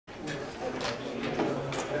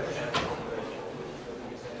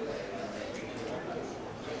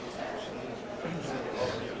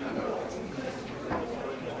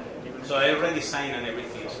already signed and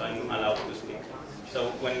everything, so I'm allowed to speak. So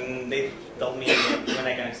when they tell me when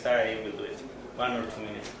I can start, I will do it. 1 or 2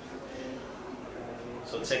 minutes.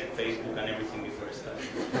 So check Facebook and everything before I start.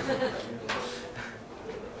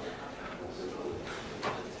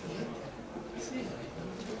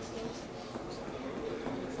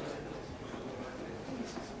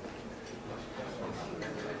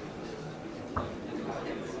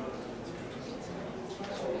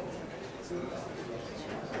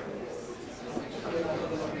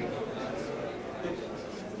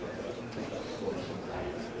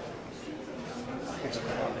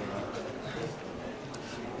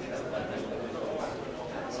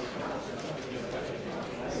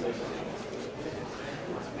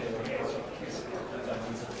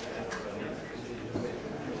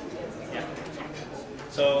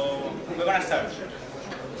 So we're going to start.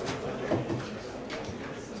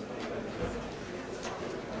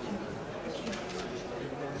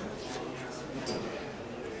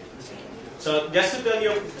 So just to tell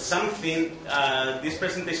you something, this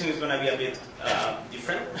presentation is going to be a bit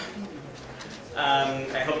different.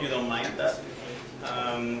 I hope you don't mind that.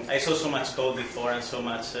 I saw so much code before and so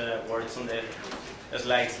much words on the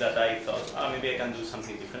slides that I thought, oh, maybe I can do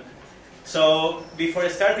something different. So before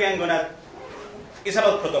starting, it's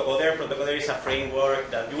about Protocoder. Protocoder is a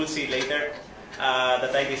framework that you will see later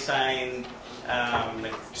that I designed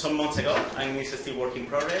like some months ago, and it's still work in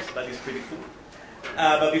progress, but it's pretty cool.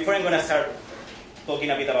 But before I'm going to start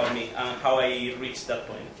talking a bit about me and how I reached that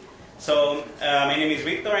point. So my name is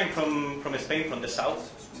Victor. I'm from Spain, from the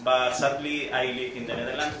south, but sadly I live in the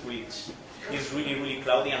Netherlands, which is really, really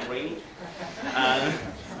cloudy and rainy. And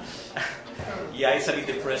yeah, it's a bit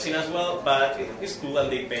depressing as well, but it's cool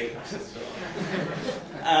and they pay.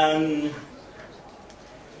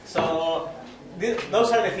 So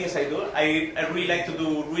those are the things I do. I really like to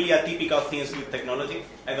do really atypical things with technology.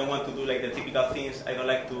 I don't want to do like the typical things. I don't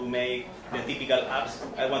like to make the typical apps.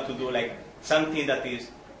 I want to do like something that is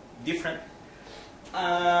different.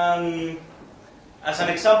 As an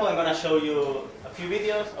example, I'm going to show you a few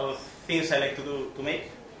videos of things I like to do to make.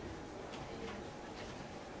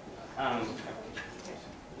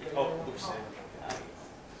 Oh, oops.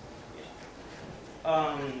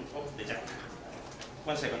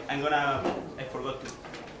 One second. I forgot to.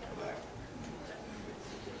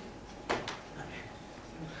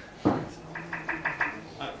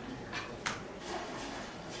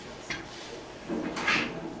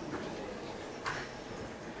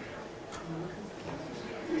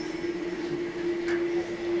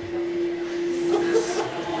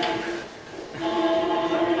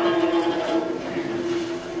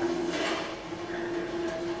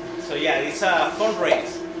 So yeah, it's a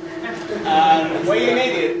fundraise. Why I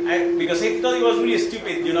made it? Because I thought it was really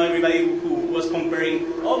stupid, you know, everybody who was comparing,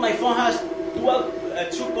 oh, my phone has 2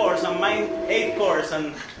 cores and mine 8 cores,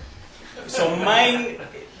 and so mine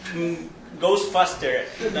goes faster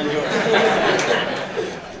than yours.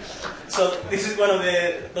 So this is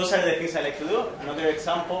those are the things I like to do. Another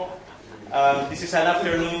example, this is an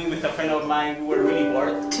afternoon with a friend of mine. We were really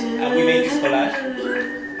bored, and we made this collage.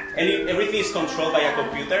 Everything is controlled by a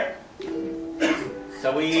computer. So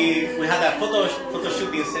we had a photo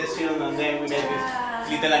shooting session, and then we made this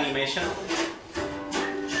little animation.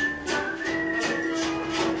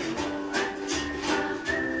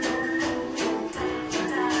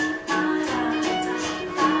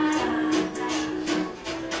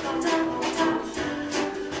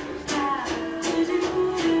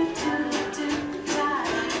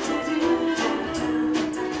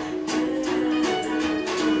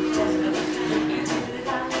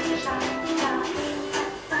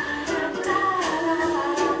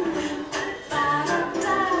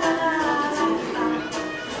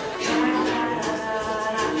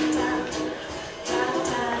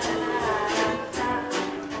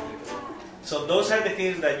 So those are the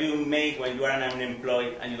things that you make when you are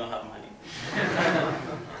unemployed and you don't have money.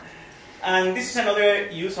 And this is another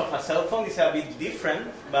use of a cell phone. This is a bit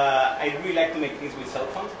different, but I really like to make things with cell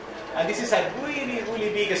phones. And this is a really,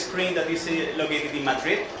 really big screen that is located in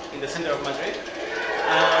Madrid, in the center of Madrid.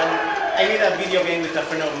 And I made a video game with a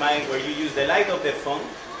friend of mine where you use the light of the phone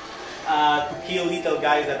to kill little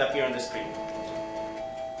guys that appear on the screen.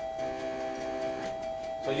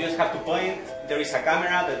 So you just have to point, there is a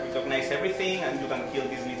camera that recognizes everything, and you can kill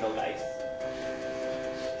these little guys.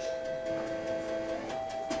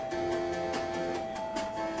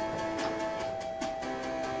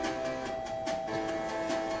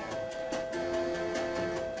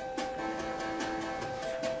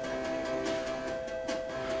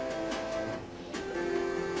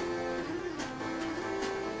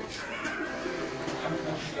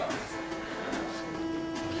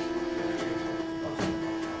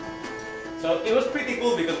 So it was pretty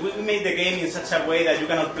cool because we made the game in such a way that you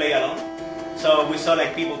cannot play alone. So we saw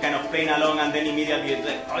like people kind of playing along, and then immediately it's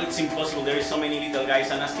like, oh, it's impossible. There is so many little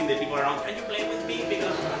guys, and asking the people around, can you play with me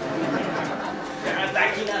because they're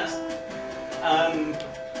attacking us.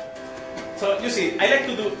 So you see, I like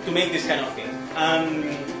to make this kind of thing.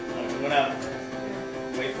 I'm gonna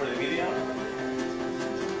wait for the video.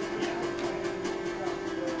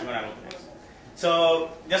 I'm gonna go next.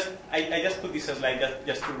 So I just put this slide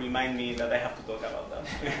just to remind me that I have to talk about that.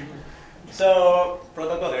 So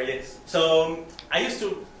Protocoder, yes. So I used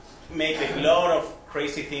to make a lot of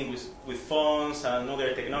crazy things with phones and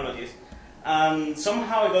other technologies.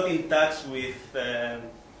 Somehow I got in touch with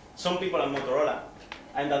some people at Motorola.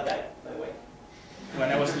 I'm that guy, by the way. When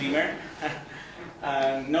I was slimmer.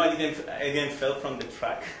 No, I didn't fall from the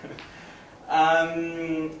track.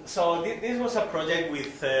 So this was a project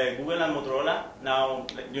with Google and Motorola. Now,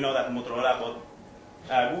 you know that Motorola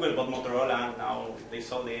Google bought Motorola, now they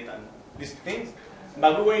sold it and these things.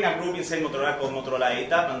 But we were in a group inside Motorola called Motorola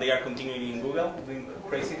ATAP, and they are continuing in Google, doing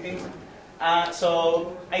crazy things.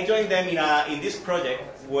 So I joined them in this project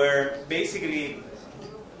where basically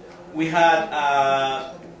we had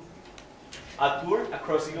a tour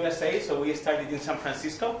across the USA. So we started in San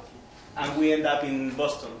Francisco, and we ended up in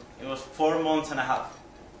Boston. It was 4 months and a half.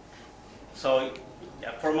 So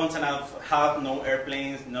yeah, 4 months and a half, no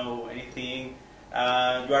airplanes, no anything.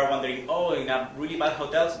 You are wondering, oh, in a really bad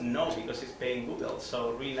hotels? No, because it's paying Google,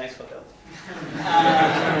 so really nice hotels.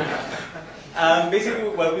 Basically,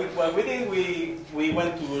 what we did, we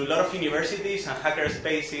went to a lot of universities and hacker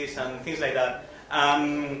spaces and things like that. I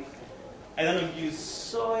don't know if you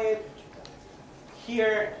saw it.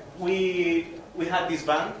 Here, we had this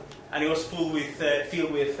van, and it was filled with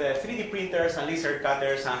 3D printers and laser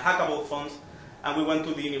cutters and hackable phones. And we went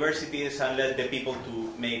to the universities and let the people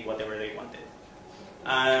to make whatever they wanted.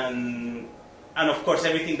 And of course,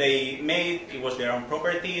 everything they made, it was their own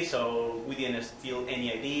property, so we didn't steal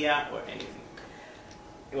any idea or anything.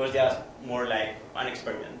 It was just more like an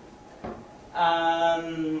experiment.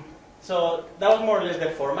 So that was more or less the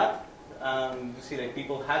format. You see, like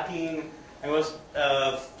people hacking. It was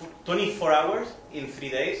 24 hours in 3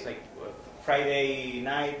 days, like Friday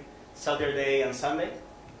night, Saturday, and Sunday.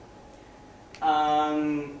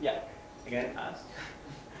 Yeah, again, us.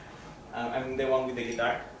 I'm the one with the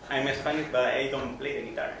guitar. I'm Spanish, but I don't play the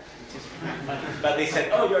guitar, which is funny. But they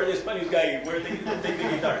said, "Oh, you're the Spanish guy. Where take the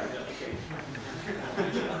guitar?" Okay.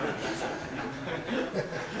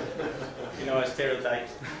 You know,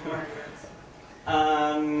 stereotypes.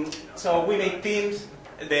 So we made teams.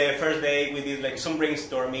 The first day we did like some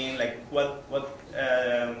brainstorming, like what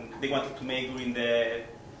they wanted to make during the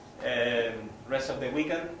rest of the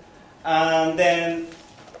weekend, and then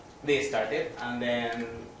they started, and then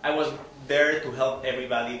I was there to help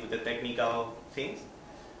everybody with the technical things.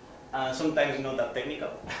 Sometimes not that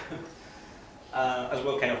technical. As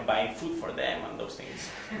well, kind of buying food for them and those things.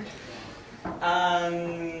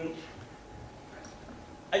 I'm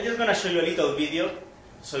just going to show you a little video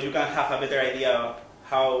so you can have a better idea of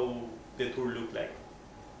how the tour looked like.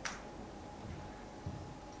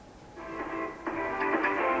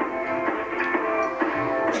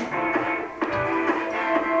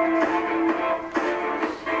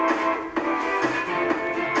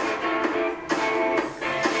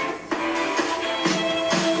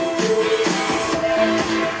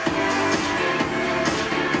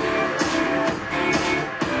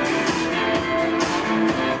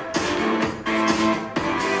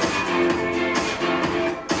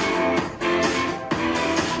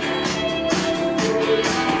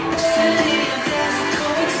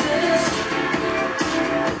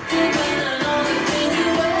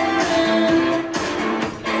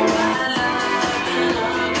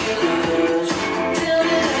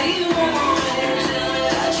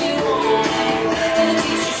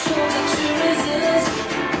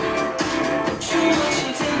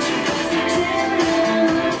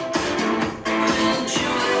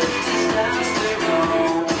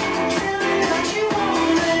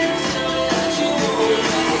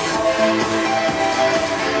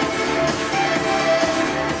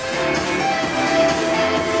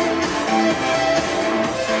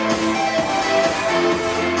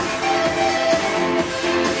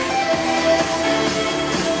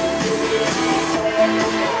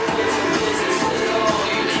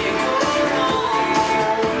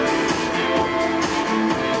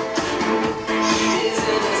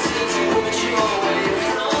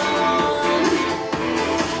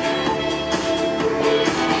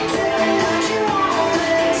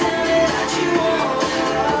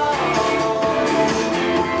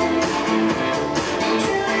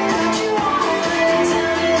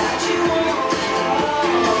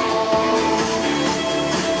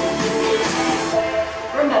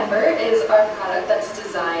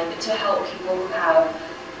 people who have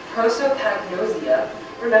prosopagnosia,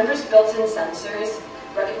 remembers built-in sensors,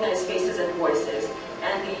 recognize faces and voices,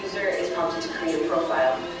 and the user is prompted to create a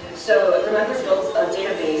profile. So Remember builds a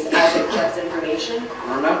database as it collects information.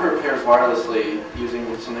 Remember pairs wirelessly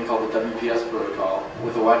using something called the WPS protocol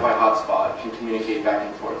with a Wi-Fi hotspot can communicate back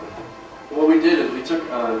and forth. What we did is we took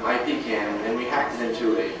an IP cam and we hacked it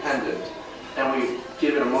into a pendant, and we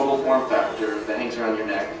give it a mobile form factor that hangs around your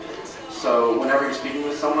neck. So whenever you're speaking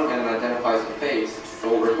with someone and it identifies a face, it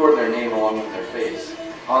will record their name along with their face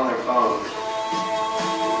on their phone.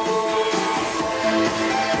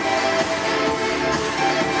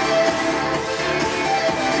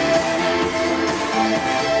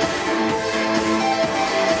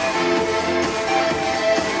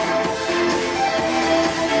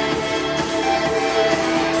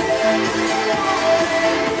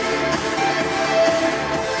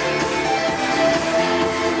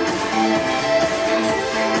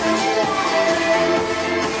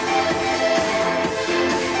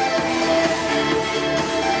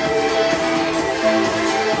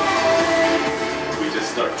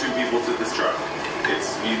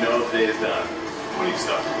 You know the day is done when you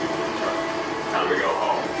start to move the truck. Time to go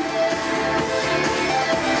home.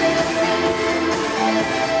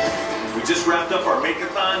 We just wrapped up our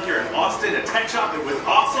make-a-thon here in Austin at Tech Shop. It was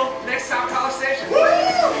awesome. Next time, College Station.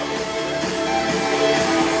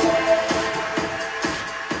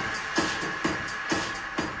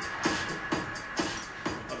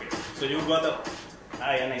 Okay, so you got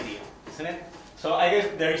an idea, isn't it? So I guess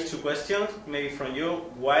there is two questions, maybe from you.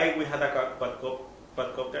 Why we had a quadcopter?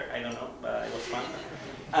 I don't know, but it was fun.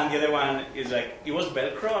 And the other one is like, it was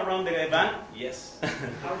Velcro around the van? Yes.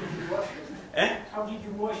 How did you wash it? Eh? How did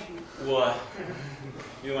you wash it? Well,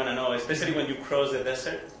 you want to know, especially when you cross the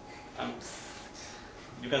desert,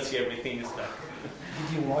 you can see everything. It's like,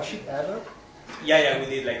 Did you wash it ever? yeah, we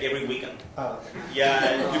did like every weekend. Oh.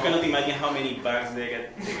 Yeah, you cannot imagine how many bags they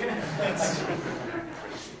get.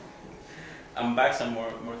 And bags and more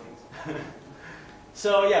things.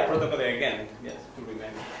 So yeah, Protocoder again, yes, to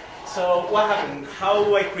remember. So what happened? How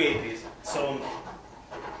do I create this? So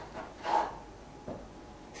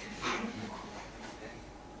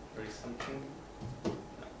there is something. No.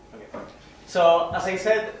 Okay. So as I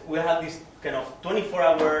said, we had this kind of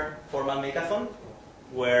 24-hour formal makeathon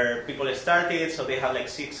where people started. So they had like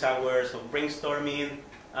 6 hours of brainstorming,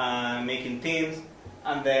 making things,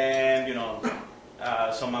 and then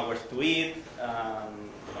some hours to eat.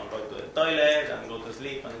 Go to the toilet and go to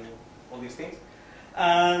sleep and all these things.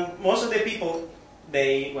 Most of the people,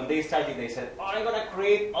 when they started, they said, "Oh, I'm gonna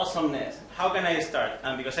create awesomeness. How can I start?"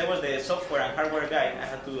 And because I was the software and hardware guy, I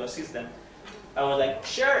had to assist them. I was like,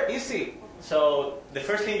 "Sure, easy." So the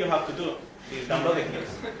first thing you have to do is download the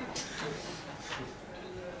keys.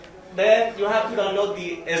 Then you have to download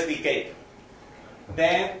the SDK.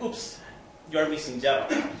 Then, oops, you are missing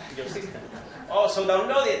Java in your system. Oh, so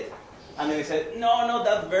download it. And then they said, no, not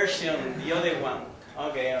that version, the other one.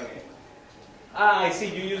 Okay. I see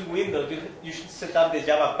you use Windows. You should set up the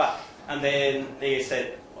Java path. And then they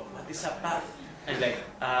said, oh, what is a path? I was like,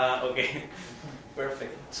 okay,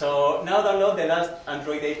 perfect. So now download the last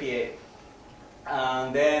Android APA.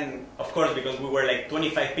 And then, of course, because we were like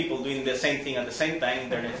 25 people doing the same thing at the same time,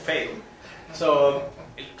 internet failed. So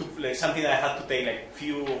it took like something that I had to take like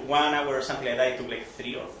 1 hour or something like that. It took like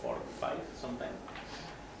 3 or 4 or 5 sometimes.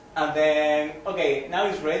 And then, okay, now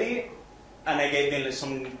it's ready, and I gave them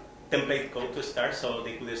some template code to start so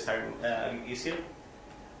they could start easier.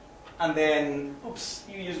 And then, oops,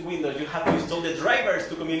 you use Windows, you have to install the drivers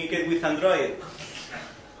to communicate with Android.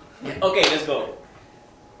 Okay, let's go.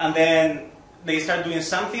 And then they start doing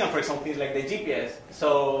something, and for example, things like the GPS.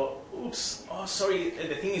 So, oops, oh, sorry,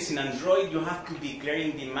 the thing is in Android, you have to declare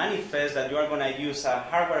in the manifest that you are going to use a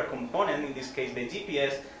hardware component, in this case, the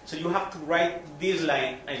GPS. So you have to write this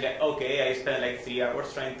line. And like, okay, I spent like 3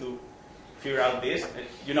 hours trying to figure out this.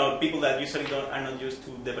 People that usually are not used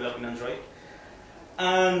to developing Android.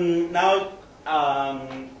 Now,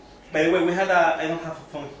 by the way, we had I don't have a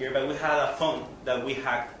phone here, but we had a phone that we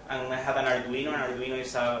hacked, and I had an Arduino. An Arduino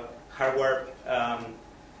is a hardware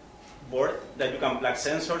board that you can plug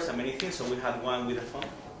sensors and many things. So we had one with a phone.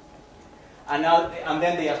 And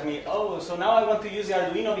then they asked me, oh, so now I want to use the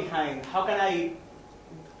Arduino behind. How can I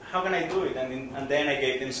do it? And then I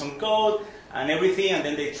gave them some code and everything, and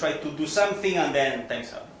then they tried to do something, and then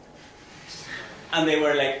time's up. And they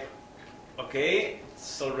were like, okay,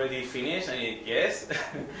 it's already finished. I mean, yes.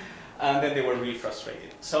 And then they were really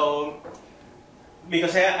frustrated. So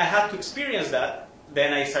because I had to experience that,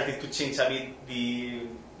 then I started to change a bit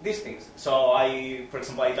these things. So for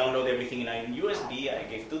example, I download everything in a USB, I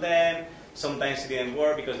gave to them. Sometimes it didn't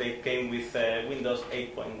work because they came with Windows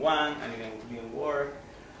 8.1 and it didn't work.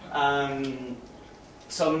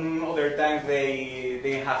 Some other times they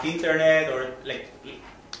didn't have internet, or like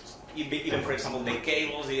even for example the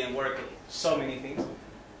cables didn't work. So many things.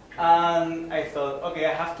 And I thought, okay,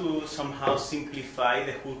 I have to somehow simplify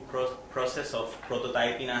the whole process of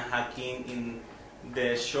prototyping and hacking in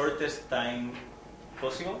the shortest time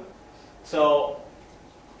possible. So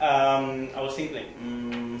I was thinking, like,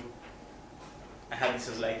 I have this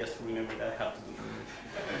slide just to remember that I have to do.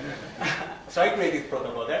 So I created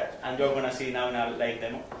Protocoder, and you're going to see now in a live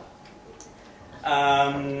demo.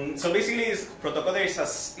 So basically, Protocoder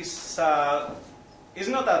is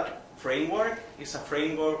not a framework. It's a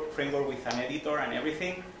framework with an editor and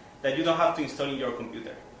everything that you don't have to install in your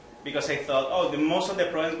computer. Because I thought, oh, most of the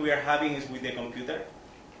problems we are having is with the computer,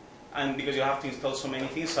 and because you have to install so many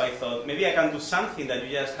things, so I thought maybe I can do something that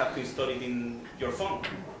you just have to install it in your phone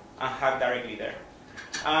and hack directly there.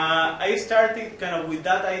 I started kind of with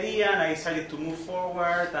that idea, and I started to move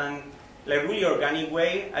forward, and like really organic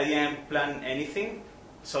way. I didn't plan anything.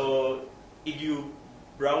 So if you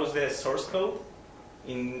browse the source code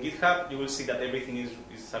in GitHub, you will see that everything is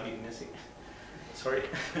a bit messy. Sorry.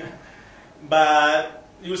 But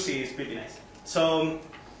you'll see it's pretty nice. So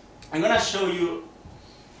I'm going to show you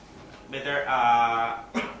better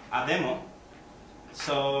a demo.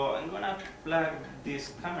 So I'm going to plug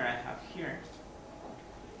this camera I have here.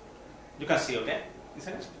 You can see, okay?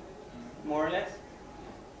 Isn't it? More or less?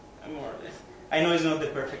 More or less. I know it's not the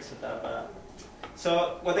perfect setup, but...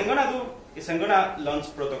 So what I'm going to do is I'm going to launch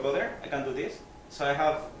Protocoder. I can do this. So I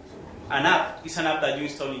have an app. It's an app that you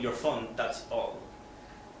install in your phone. That's all.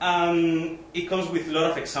 It comes with a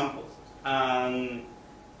lot of examples.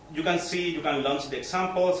 You can see, you can launch the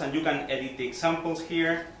examples, and you can edit the examples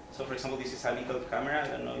here. So for example, this is a little camera. I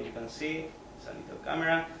don't know if you can see. It's a little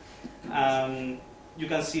camera. You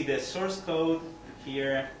can see the source code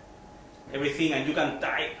here, everything, and you can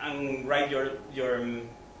type and write your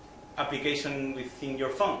application within your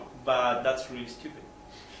phone. But that's really stupid,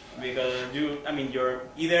 because you're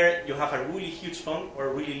either you have a really huge phone or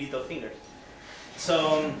really little fingers.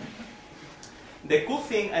 So the cool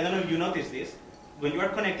thing, I don't know if you noticed this, when you are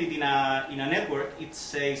connected in a network, it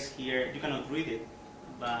says here, you cannot read it,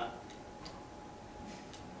 but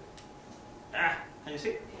can you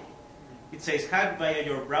see? It says hack via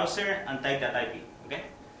your browser and type that IP. Okay.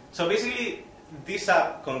 So basically, this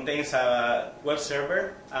app contains a web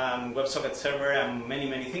server, WebSocket server, and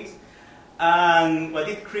many things. And what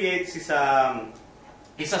it creates is a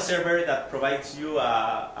server that provides you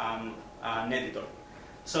an editor.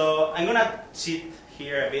 So I'm gonna cheat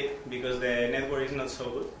here a bit because the network is not so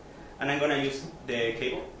good, and I'm gonna use the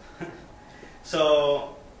cable.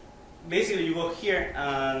 So basically, you go here,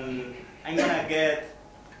 and I'm gonna get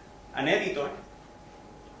an editor.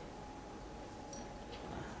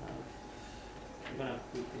 I'm gonna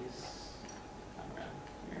put this camera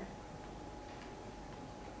here.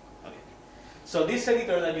 Okay. So this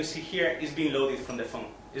editor that you see here is being loaded from the phone.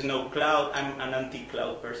 There's no cloud. I'm an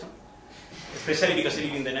anti-cloud person, especially because I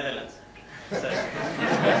live in the Netherlands. So,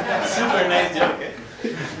 super nice joke.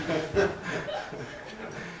 Eh?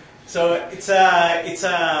 So it's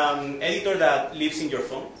an editor that lives in your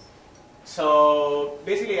phone. So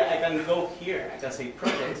basically, I can go here. I can say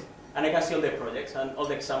projects, and I can see all the projects and all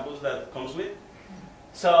the examples that comes with.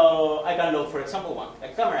 So I can load, for example, one, a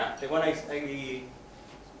camera, the one I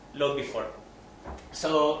load before.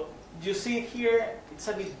 So you see here, it's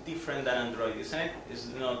a bit different than Android, isn't it? It's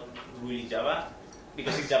not really Java,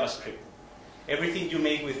 because it's JavaScript. Everything you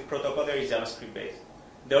make with Protocoder is JavaScript based.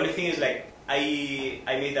 The only thing is, like, I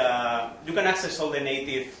made you can access all the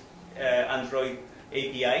native Android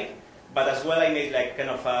API, but as well I made like kind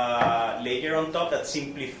of a layer on top that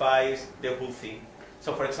simplifies the whole thing.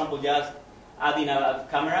 So for example, just adding a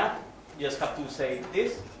camera, you just have to say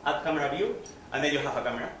this, add camera view, and then you have a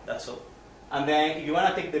camera, that's all. And then if you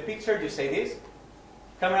want to take the picture, you say this,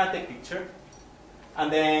 camera take picture.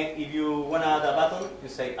 And then if you want to add a button, you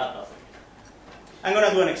say add button. I'm going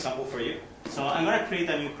to do an example for you. So I'm going to create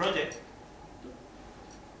a new project.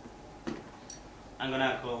 I'm going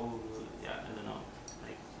to call, I don't know,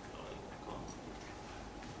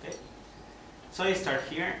 okay. So I start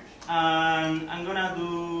here, and I'm going to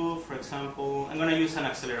do, for example, I'm going to use an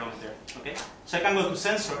accelerometer, okay? So I can go to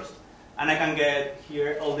sensors, and I can get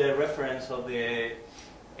here all the reference of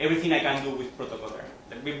everything I can do with Protocoder.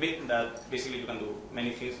 That basically you can do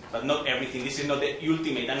many things, but not everything. This is not the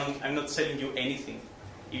ultimate. I'm not selling you anything.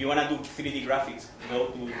 If you want to do 3D graphics, go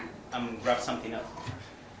to grab something else.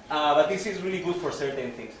 But this is really good for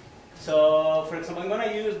certain things. So, for example, I'm going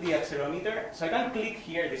to use the accelerometer. So I can click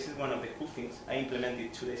here. This is one of the cool things. I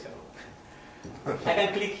implemented 2 days ago. I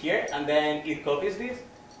can click here, and then it copies this.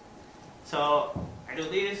 So I do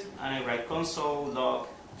this, and I write console log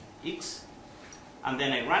x, and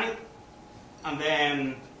then I run it, and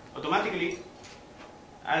then automatically,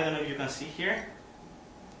 I don't know if you can see here,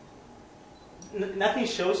 nothing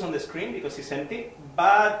shows on the screen because it's empty,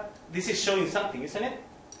 but this is showing something, isn't it?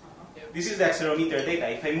 This is the accelerometer data.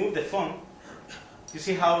 If I move the phone, you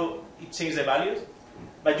see how it changed the values?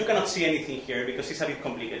 But you cannot see anything here because it's a bit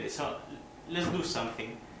complicated. So let's do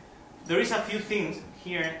something. There is a few things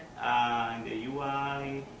here in the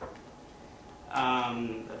UI.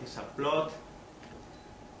 That is a plot.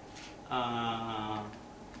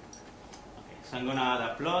 Okay, so I'm going to add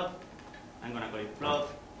a plot. I'm going to call it plot,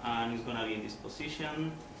 and it's going to be in this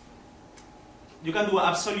position. You can do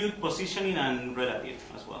absolute positioning and relative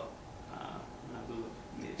as well. I'm going to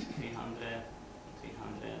do this 300,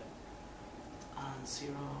 300, and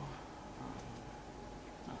 0,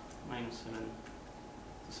 minus 7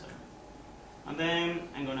 to 7. And then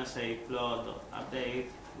I'm going to say plot.update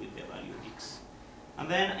with the value x. And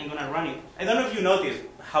then I'm going to run it. I don't know if you notice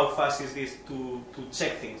how fast is this to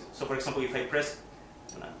check things. So for example, if I press,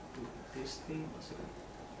 I'm going to do this thing, 1 second.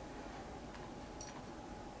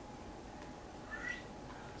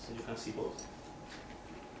 So you can see both.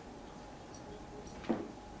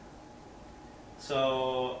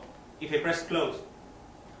 So if I press close,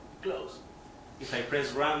 close. If I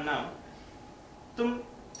press run now, boom.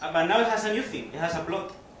 But now it has a new thing. It has a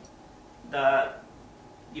plot that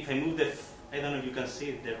if I move I don't know if you can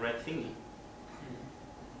see the red thingy.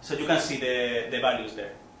 So you can see the values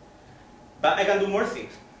there. But I can do more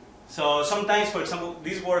things. So sometimes, for example,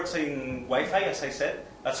 this works in Wi-Fi, as I said,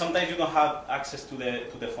 but sometimes you don't have access to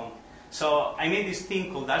the phone. So I made this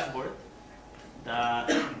thing called dashboard that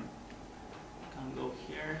can go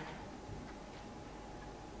here.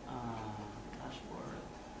 Dashboard.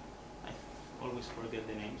 I always forget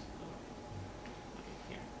the names. Okay,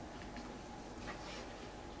 here.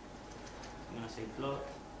 I'm gonna say plot,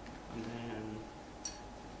 and then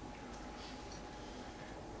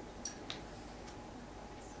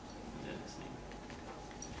this name.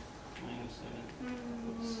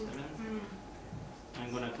 -7.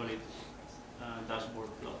 I'm gonna call it dashboard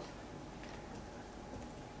plot.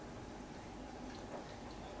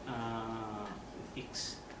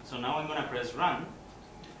 X. So now I'm gonna press run,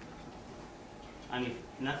 and if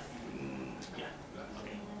nothing, yeah,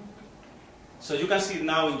 okay. So you can see it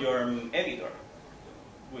now in your editor,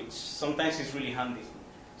 which sometimes is really handy.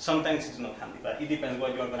 Sometimes it's not handy, but it depends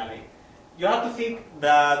what you're gonna make. You have to think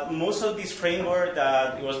that most of this framework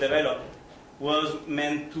that it was developed was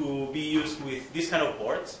meant to be used with this kind of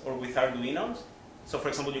boards or with Arduinos. So for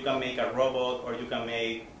example, you can make a robot or you can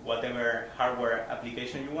make whatever hardware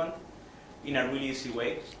application you want in a really easy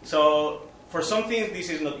way. So for some things this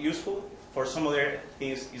is not useful, for some other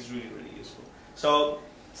things it's really, really useful. So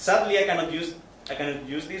sadly I cannot use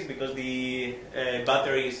this because the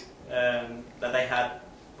batteries that I had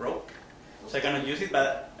broke. So I cannot use it,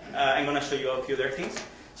 but I'm going to show you a few other things.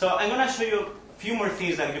 So I'm going to show you a few more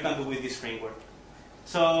things that you can do with this framework.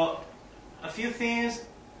 So a few things,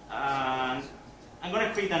 I'm going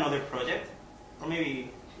to create another project, or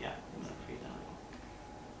maybe, yeah, I'm going to create another one.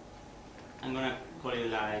 I'm going to call it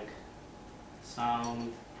like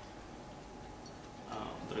sound,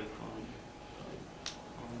 Droidconit,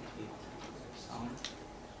 sound.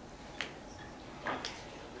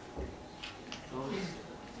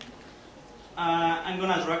 I'm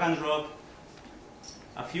going to drag and drop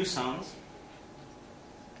a few sounds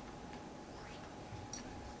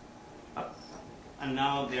up, and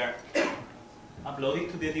now they are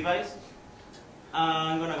uploaded to the device.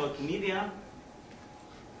 I'm going to go to media,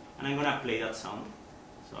 and I'm going to play that sound.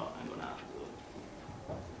 So I'm going to do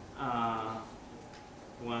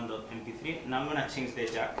 1.mp3. Now I'm going to change the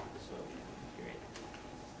jack so you can hear it.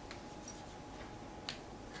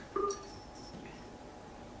 Okay.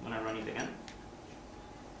 I'm going to run it again.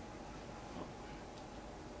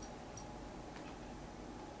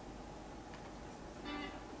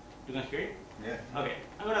 You can hear it? Yeah. Okay,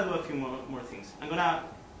 I'm going to do a few more things. I'm going to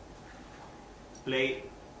play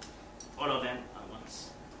all of them at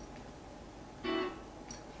once.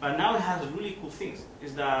 But now it has really cool things.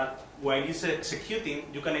 Is that while it's executing,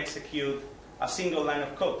 you can execute a single line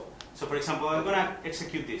of code. So for example, I'm going to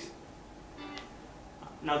execute this.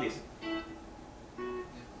 Now this.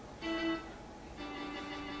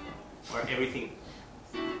 Or everything.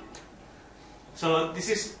 So this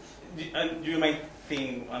is, you might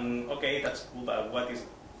think, okay, that's cool, but what is it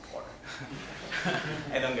for?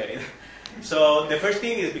 I don't get it. So the first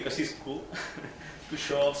thing is because it's cool to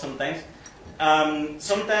show off sometimes.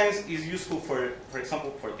 Sometimes it's useful for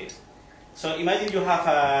example, for this. So imagine you have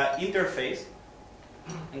an interface.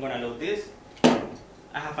 I'm going to load this.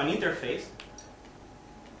 I have an interface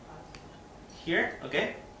here,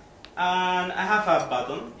 okay? And I have a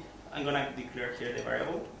button. I'm going to declare here the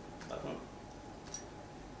variable button.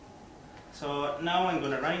 So now I'm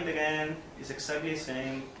going to run it again. It's exactly the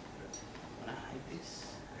same. I'm going to hide this.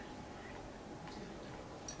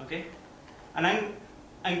 Okay? And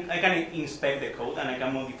I can inspect the code and I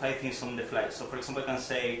can modify things on the fly. So for example, I can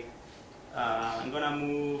say, I'm going to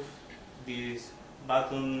move this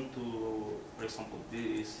button to, for example,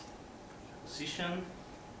 this position.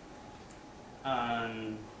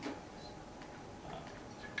 And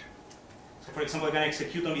so for example, I can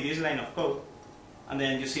execute only this line of code, and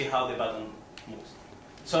then you see how the button moves.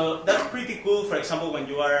 So that's pretty cool, for example, when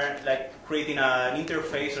you are like creating an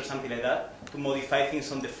interface or something like that, to modify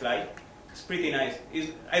things on the fly. It's pretty nice.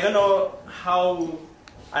 I don't know how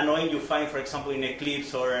annoying you find, for example, in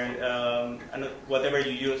Eclipse or whatever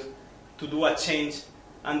you use, to do a change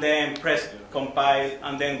and then press compile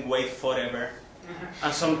and then wait forever.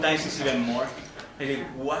 And sometimes it's even more. And you think,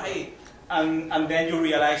 why? And then you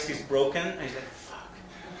realize it's broken, and it's like, fuck.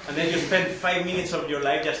 And then you spend 5 minutes of your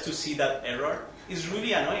life just to see that error. It's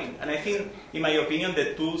really annoying. And I think, in my opinion,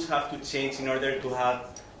 the tools have to change in order to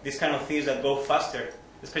have these kind of things that go faster.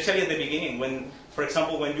 Especially at the beginning, when, for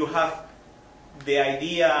example, when you have the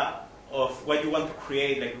idea of what you want to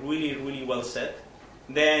create, like really, really well set,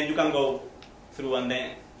 then you can go through and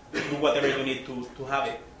then do whatever you need to have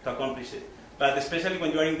it, to accomplish it. But especially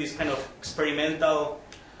when you're in this kind of experimental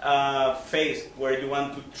phase where you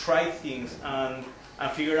want to try things and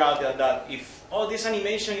figure out that if, oh, this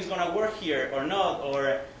animation is going to work here or not,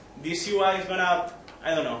 or this UI is going to,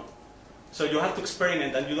 I don't know. So you have to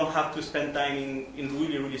experiment and you don't have to spend time in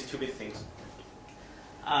really, really stupid things.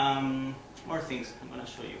 More things I'm going to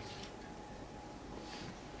show you.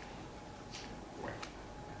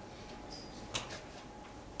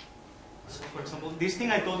 So for example, this thing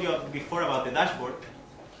I told you before about the dashboard,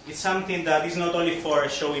 it's something that is not only for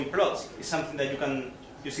showing plots, it's something that you can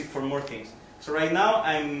use it for more things. So right now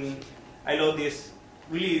I load this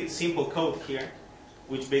really simple code here,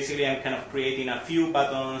 which basically I'm kind of creating a few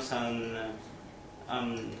buttons and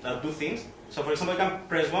that do things. So for example, I can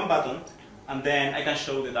press one button and then I can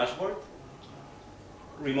show the dashboard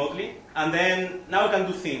remotely. And then now I can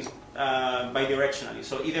do things bidirectionally.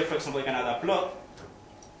 So either, for example, I can add a plot.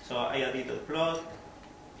 So I added a plot,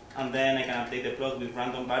 and then I can update the plot with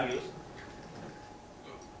random values.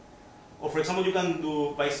 Or for example, you can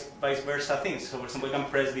do vice versa things. So for example, you can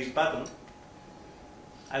press this button.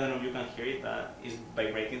 I don't know if you can hear it, it's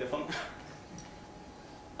vibrating the phone.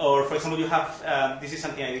 Or for example, you have, this is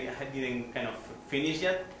something I didn't kind of finish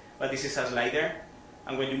yet, but this is a slider.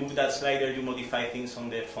 And when you move that slider, you modify things on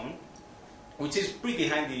the phone, which is pretty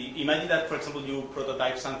handy. Imagine that, for example, you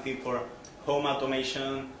prototype something for home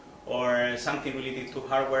automation or something related to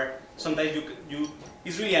hardware. Sometimes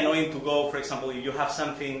it's really annoying to go, for example, if you have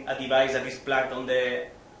something, a device that is plugged on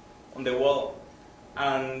the wall,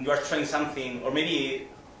 and you are trying something, or maybe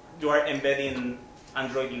you are embedding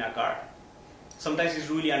Android in a car. Sometimes it's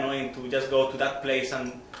really annoying to just go to that place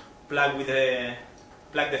and plug the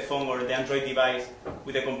phone or the Android device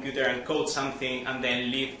with the computer and code something and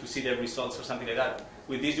then leave to see the results or something like that.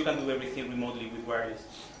 With this, you can do everything remotely with wireless.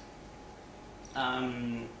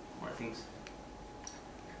 More things.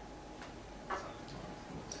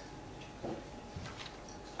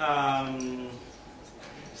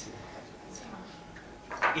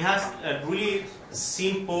 It has a really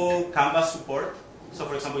simple canvas support. So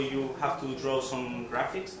for example, you have to draw some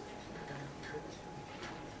graphics.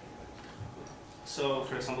 So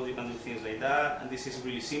for example, you can do things like that, and this is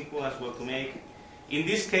really simple as well to make. In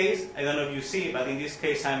this case, I don't know if you see, but in this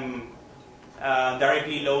case I'm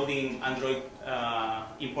directly loading Android,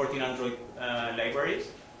 importing Android libraries.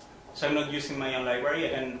 So I'm not using my own library,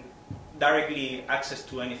 I can directly access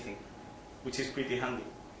to anything, which is pretty handy.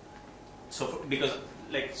 So because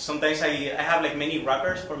like sometimes I have like many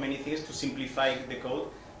wrappers for many things to simplify the code,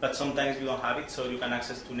 but sometimes you don't have it, so you can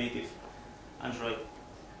access to native Android.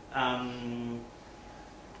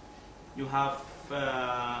 You have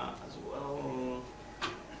as well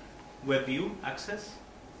web view access.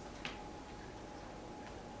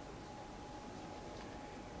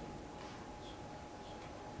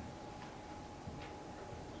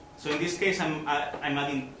 So in this case, I'm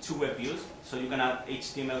adding 2 web views, so you can add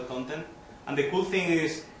HTML content. And the cool thing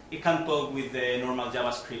is it can talk with the normal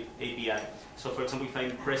JavaScript API. So for example, if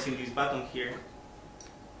I'm pressing this button here,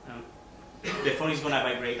 the phone is going to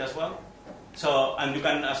vibrate as well. So, and you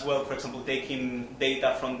can as well, for example, take in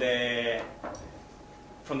data from the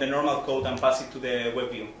normal code and pass it to the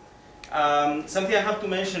web view. Something I have to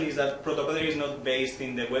mention is that Protocoder is not based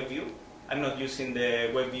in the web view. I'm not using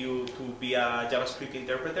the web view to be a JavaScript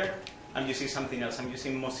interpreter. I'm using something else. I'm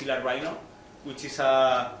using Mozilla Rhino, which is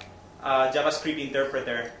a JavaScript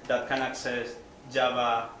interpreter that can access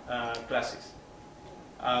Java classes.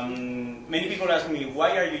 Many people ask me,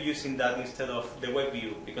 why are you using that instead of the web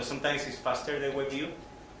view? Because sometimes it's faster, the web view,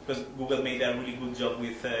 because Google made a really good job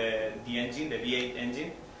with the engine, the V8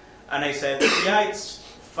 engine. And I said, yeah, it's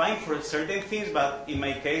fine for certain things, but in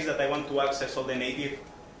my case that I want to access all the native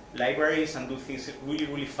libraries and do things really,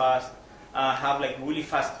 really fast, have like really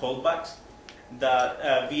fast callbacks,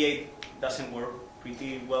 that V8 doesn't work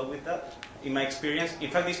pretty well with that, in my experience.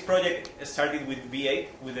 In fact, this project started with V8,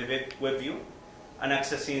 with the web view, and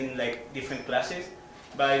accessing like different classes,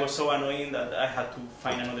 but it was so annoying that I had to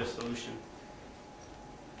find another solution.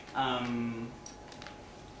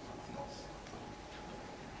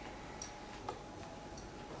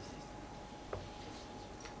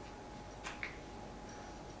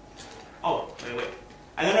 Oh, wait.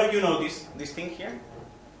 I don't know if you know this thing here.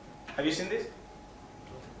 Have you seen this?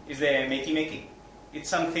 It's the Makey. It's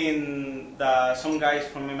something that some guys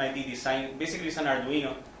from MIT designed. Basically, it's an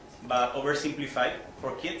Arduino, but oversimplified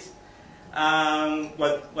for kids.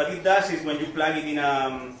 What it does is when you plug it in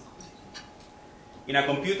a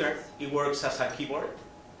computer, it works as a keyboard.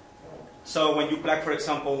 So when you plug, for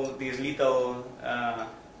example, these little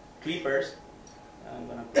clippers, I'm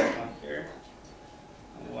gonna put one here.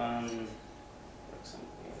 One, for example,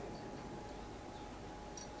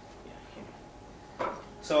 yeah, here.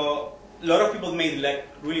 So a lot of people made like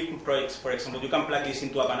really cool projects. For example, you can plug this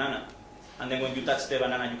into a banana, and then when you touch the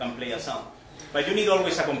banana, you can play a song. But you need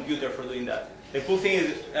always a computer for doing that. The cool thing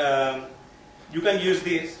is you can use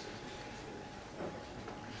this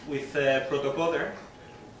with Protocoder.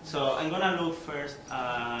 So I'm gonna look first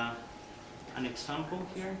an example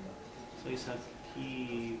here. So it's a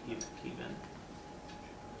key event.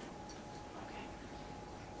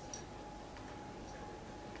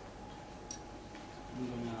 I'm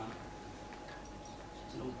gonna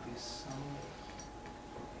load this sound.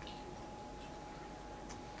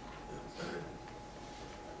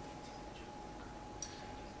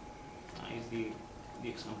 Is the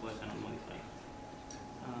example I cannot modify.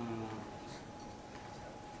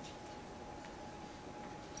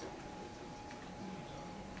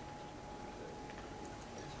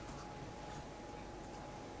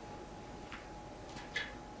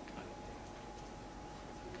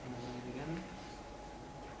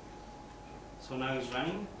 So now it's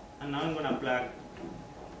running, and now I'm going to plug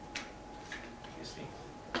this thing.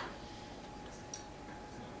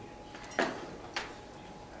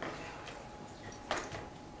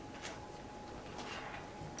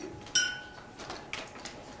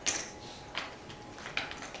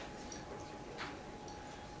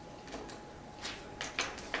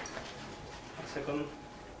 A second.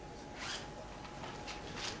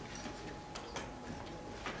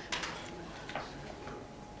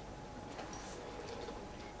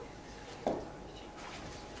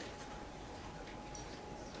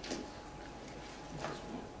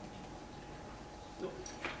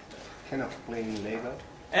 Kind of playing Lego?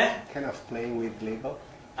 Kind of playing with Lego?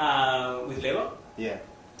 With Lego? Yeah.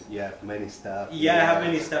 You have many stuff. Yeah, I have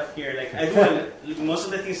many stuff here. Like I do, most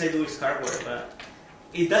of the things I do is hardware, but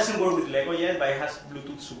it doesn't work with Lego yet. But it has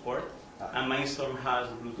Bluetooth support, and my Storm has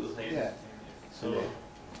Bluetooth. Yeah. So. Yeah.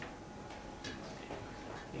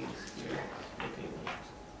 Things here. Okay.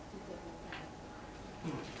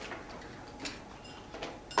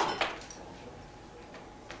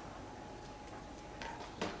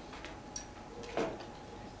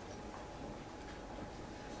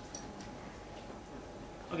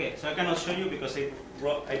 Okay, so I cannot show you because I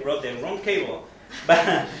brought the wrong cable,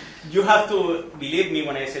 but you have to believe me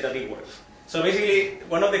when I say that it works. So basically,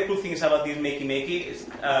 one of the cool things about this Makey is,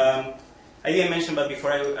 I didn't mention, but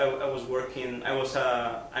before I was working, I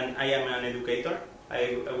am an educator.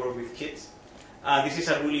 I work with kids. This is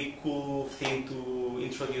a really cool thing to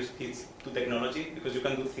introduce kids to technology because you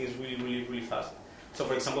can do things really fast. So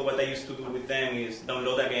for example, what I used to do with them is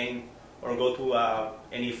download a game or go to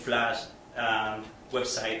any Flash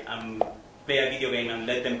website and play a video game and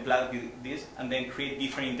let them plug this and then create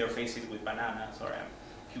different interfaces with bananas or a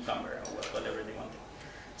cucumber or whatever they want.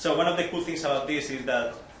 So one of the cool things about this is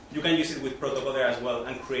that you can use it with Protocoder as well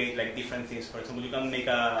and create like different things. For example, you can make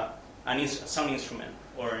a sound instrument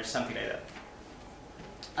or something like that.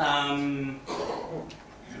 A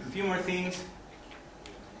few more things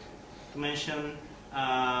to mention.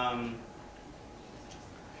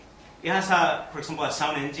 It has, for example, a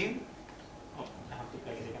sound engine. Oh, I have to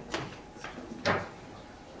plug it again.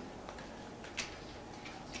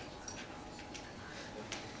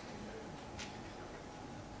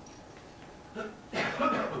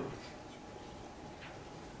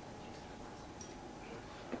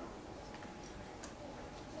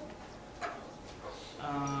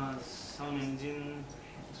 Sound engine.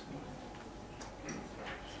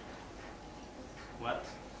 What?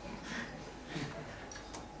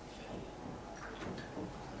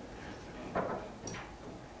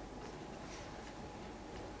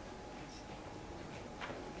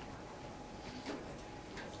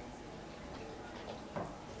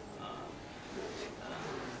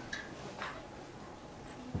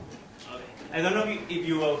 I don't know if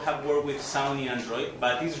you have worked with sound in Android,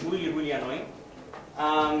 but it's really, really annoying.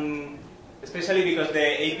 Especially because the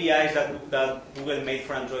APIs that Google made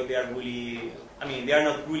for Android, they are really, I mean, they are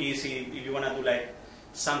not really easy if you want to do like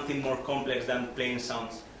something more complex than plain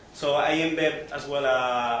sounds. So I embed as well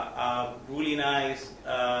a really nice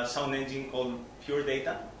sound engine called Pure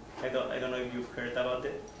Data. I don't know if you've heard about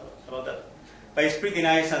that. But it's pretty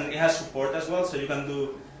nice, and it has support as well, so you can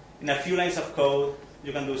do, in a few lines of code,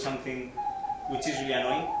 you can do something which is really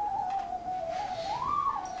annoying.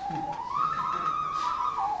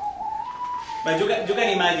 But you can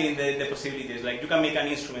imagine the possibilities. Like, you can make an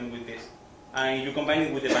instrument with this, and you combine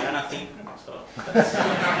it with the banana thing. So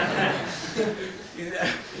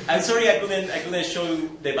I'm sorry I couldn't show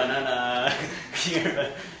you the banana here,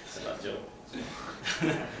 but it's a bad joke.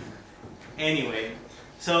 Anyway,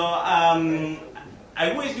 so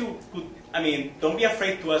I wish you could. I mean, don't be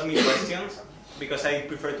afraid to ask me questions, because I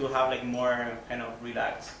prefer to have like more kind of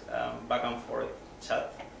relaxed back and forth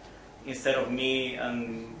chat, instead of me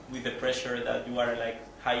and with the pressure that you are like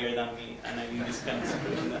higher than me and I'm in this kind of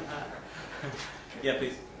situation. Yeah,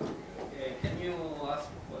 please. Can you ask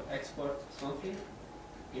for export something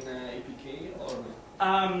in an APK or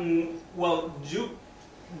no? Well,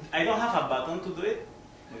 I don't have a button to do it,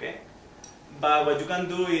 okay? But what you can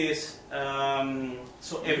do is,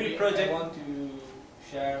 so every project. I want to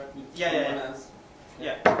share with someone else.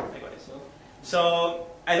 Yeah, I got it. So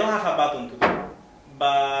I don't have a button to do it.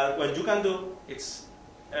 But what you can do is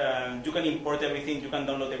you can import everything, you can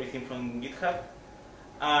download everything from GitHub.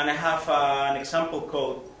 And I have an example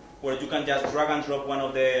code where you can just drag and drop one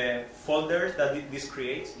of the folders that this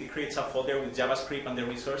creates. It creates a folder with JavaScript and the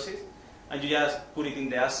resources. And you just put it in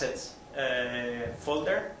the assets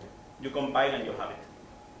folder, you compile and you have it.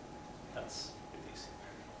 That's pretty easy.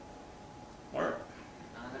 More?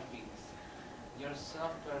 Another thing. Your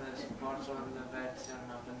software supports all the version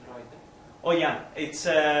of Android. Oh yeah, it's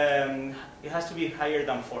it has to be higher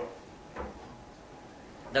than 4.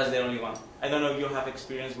 That's the only one. I don't know if you have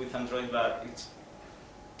experience with Android, but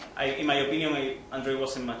in my opinion, Android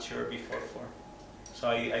wasn't mature before 4. So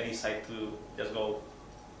I decided to just go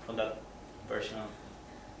from that version on.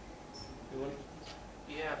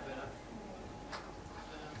 Yeah, but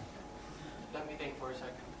let me think for a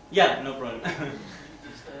second. Yeah, no problem.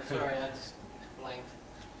 Sorry, I just blanked.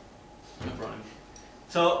 No problem.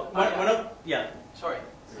 So one of Sorry,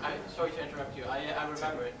 sorry to interrupt you. I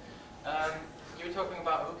remember it. You were talking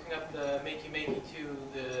about hooking up the Makey to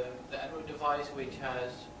the Android device, which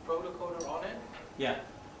has Protocoder on it. Yeah.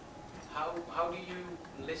 How do you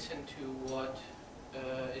listen to what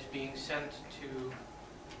is being sent to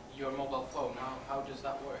your mobile phone? How does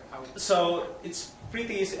that work? So it's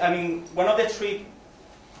pretty easy. I mean, one of the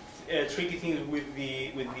tricky things with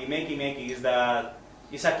the Makey is that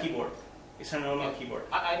it's a keyboard. It's a normal keyboard.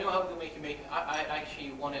 I know how to make. I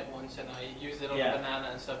actually won it once, and I used it on a banana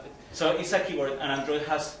and stuff. So it's a keyboard, and Android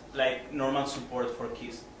has like normal support for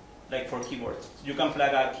keys, like for keyboards. You can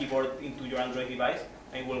plug a keyboard into your Android device,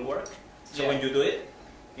 and it will work. So when you do it,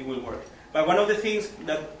 it will work. But one of the things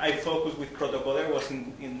that I focused with Protocoder was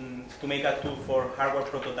to make a tool for hardware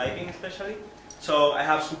prototyping, especially. So I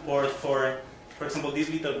have support for example, this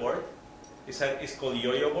little board. It's called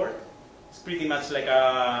Yo-Yo board. It's pretty much like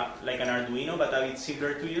an Arduino, but a bit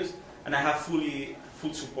simpler to use. And I have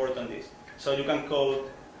full support on this. So you can code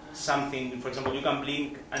something. For example, you can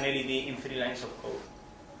blink an LED in 3 lines of code.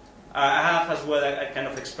 I have as well a kind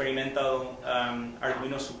of experimental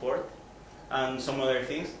Arduino support and some other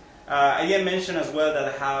things. I didn't mention as well that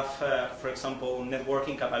I have, for example,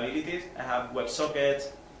 networking capabilities. I have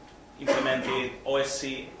WebSockets implemented.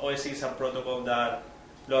 OSC. OSC is a protocol that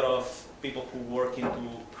a lot of people who work into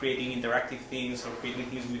creating interactive things or creating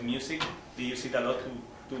things with music, they use it a lot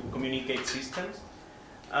to communicate systems.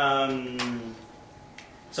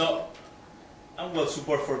 So, well,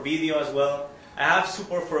 support for video as well. I have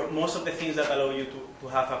support for most of the things that allow you to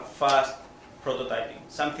have a fast prototyping.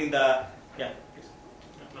 Something that, yeah, please.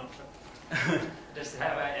 No, does it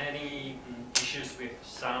have any issues with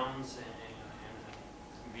sounds and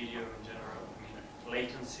video in general? I mean,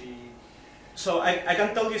 latency? So I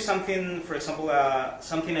can tell you something, for example,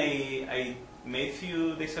 something I made a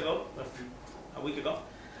few days ago, a week ago.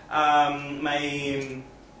 My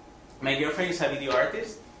girlfriend is a video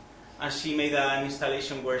artist, and she made an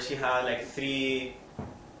installation where she had like 3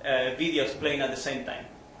 videos playing at the same time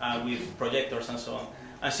with projectors and so on.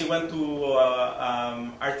 And she went to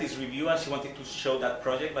artist review and she wanted to show that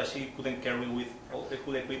project, but she couldn't carry with all the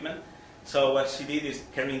cool equipment. So what she did is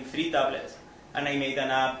carrying 3 tablets, and I made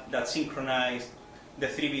an app that synchronized the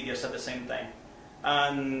 3 videos at the same time.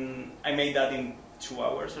 And I made that in 2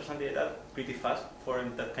 hours or something like that, pretty fast for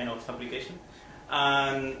that kind of application.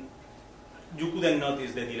 And you couldn't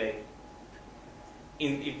notice the delay.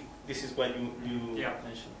 If this is what you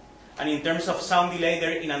mentioned. And in terms of sound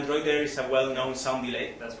delay, in Android there is a well-known sound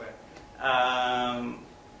delay. That's right.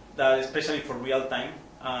 That especially for real time.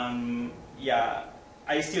 Yeah,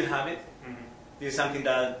 I still have it. Mm-hmm. This is something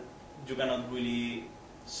that you cannot really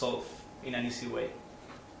solve in an easy way.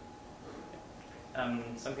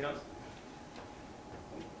 Something else?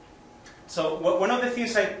 So one of the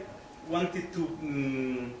things I wanted to,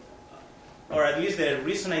 or at least the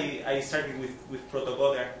reason I started with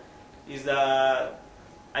Protocoder, is that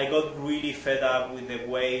I got really fed up with the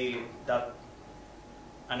way that,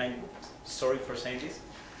 and I'm sorry for saying this,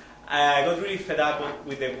 I got really fed up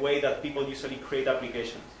with the way that people usually create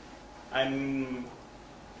applications.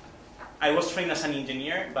 I was trained as an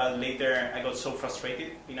engineer, but later I got so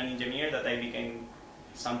frustrated being an engineer that I became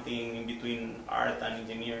something in between art and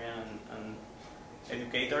engineering and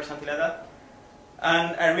educator, something like that.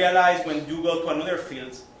 And I realized when you go to another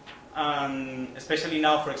field, especially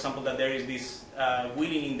now, for example, that there is this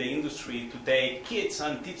willing in the industry to take kids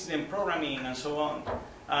and teach them programming and so on.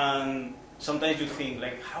 And sometimes you think,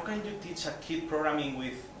 like, how can you teach a kid programming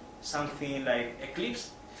with something like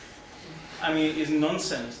Eclipse? I mean, it's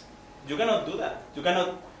nonsense. You cannot do that. You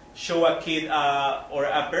cannot show a kid or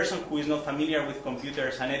a person who is not familiar with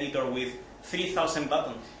computers an editor with 3,000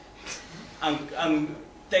 buttons and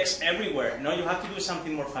text everywhere. No, you have to do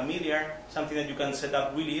something more familiar, something that you can set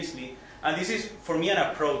up really easily. And this is, for me, an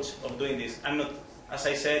approach of doing this. I'm not, as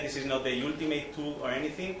I said, this is not the ultimate tool or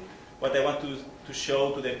anything. What I want to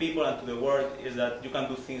show to the people and to the world is that you can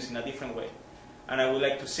do things in a different way. And I would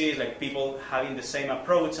like to see like people having the same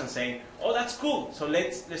approach and saying, oh, that's cool. So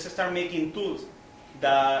let's start making tools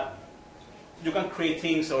that you can create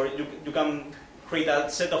things, or you can create a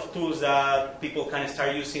set of tools that people can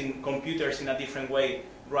start using computers in a different way,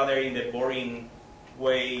 rather in the boring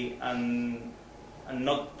way and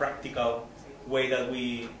not practical way that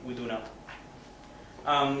we do now.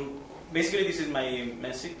 Basically, this is my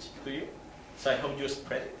message to you. So I hope you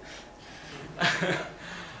spread it.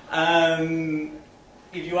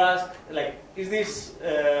 If you ask, like, is this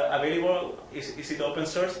available? Is it open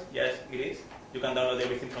source? Yes, it is. You can download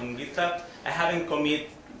everything from GitHub. I haven't committed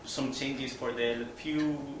some changes for a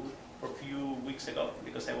few weeks ago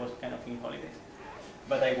because I was kind of in holidays,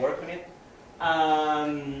 but I work on it.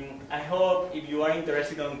 I hope if you are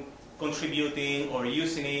interested in contributing or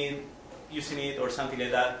using it or something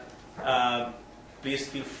like that, please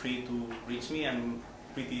feel free to reach me. I'm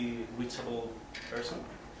a pretty reachable person.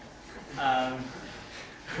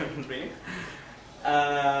 Really.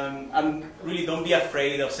 And really don't be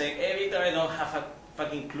afraid of saying, hey Victor, I don't have a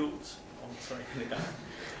fucking clue. Oh, sorry.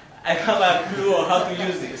 I have a clue on how to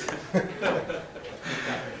use this.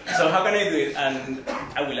 So how can I do it? And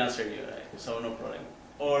I will answer you, right? So no problem.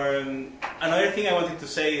 Or another thing I wanted to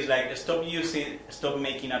say is like, stop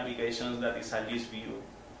making applications that is a list view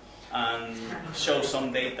and show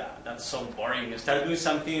some data. That's so boring. Start doing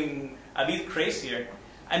something a bit crazier.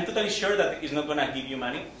 I'm totally sure that it's not going to give you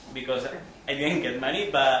money because I didn't get money,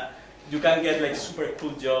 but you can get like super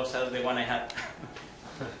cool jobs as the one I had.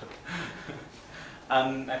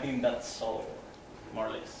 I think that's all, more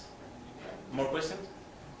or less. More questions?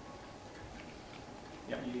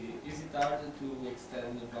 Yeah. Is it hard to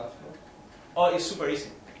extend the platform? Oh, it's super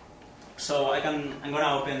easy. So I'm going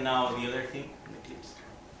to open now the other thing, the clips.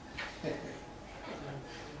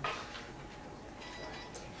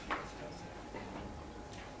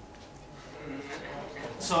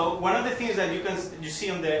 So one of the things that you see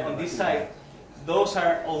on this side, those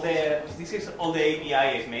are all this is all the API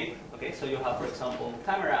I've made. Okay, so you have, for example,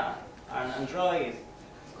 camera and Android,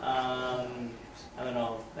 I don't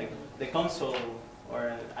know, like the console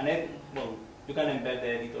or well, you can embed the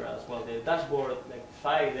editor as well, the dashboard, like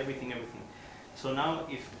file, everything. So now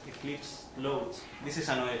if Eclipse loads, this is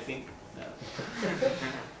another thing.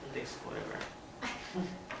 takes forever.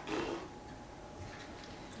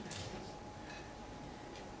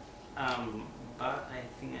 But I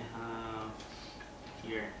think I have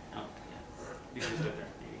here. Oh, yeah. This is better,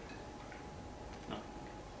 maybe. No.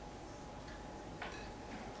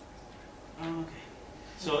 Okay.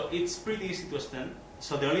 So it's pretty easy to extend.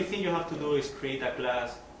 So the only thing you have to do is create a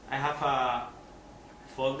class. I have a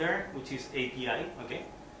folder which is API. Okay.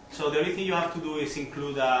 So the only thing you have to do is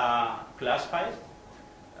include a class file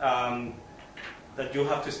that you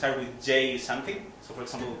have to start with J something. So for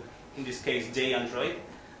example, in this case, J Android.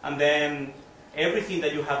 And then everything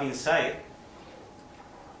that you have inside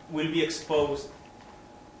will be exposed,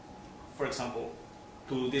 for example,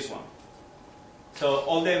 to this one. So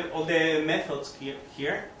all the methods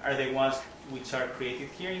here are the ones which are created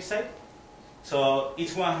here inside. So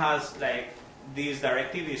each one has like this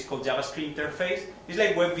directive. It's called JavaScript interface. It's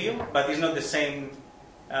like WebView, but it's not the same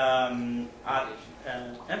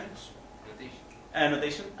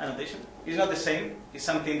annotation. It's not the same. It's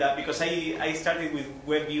something that, because I started with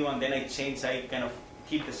WebView and then I changed, I kind of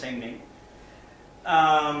keep the same name.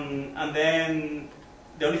 And then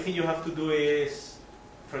the only thing you have to do is,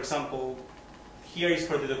 for example, here is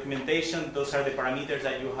for the documentation. Those are the parameters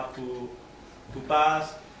that you have to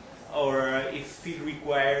pass, or if it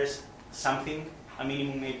requires something, a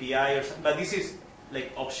minimum API or something. But this is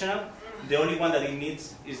like optional. The only one that it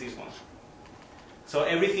needs is this one. So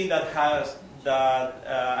everything that has that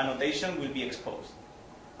annotation will be exposed,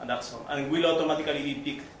 and that's all. And will automatically be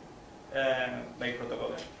picked by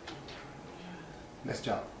Protocoder. Nice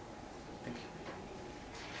job. Thank you.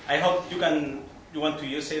 I hope you want to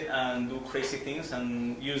use it and do crazy things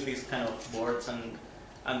and use these kind of boards and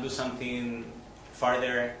do something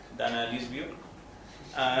farther than a list view.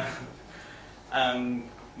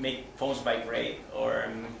 Make phones vibrate, or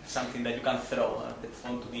something that you can throw the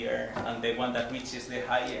phone to the air, and the one that reaches the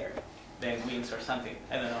higher then wins or something.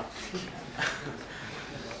 I don't know.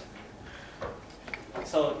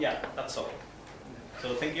 So yeah, that's all.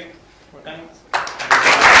 So thank you for coming. I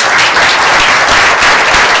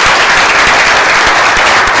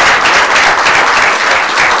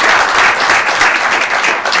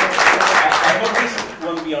hope this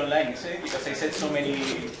won't be online, is it? Because I said so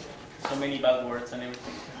many bad words and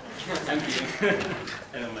everything. I'm kidding.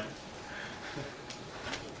 I don't mind.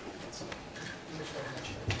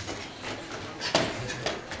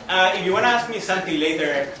 If you want to ask me something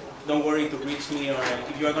later, don't worry to reach me, or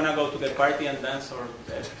if you are going to go to the party and dance or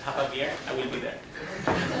have a beer, I will be there.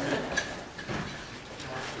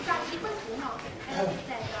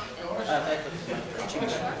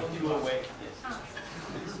 You away, yes.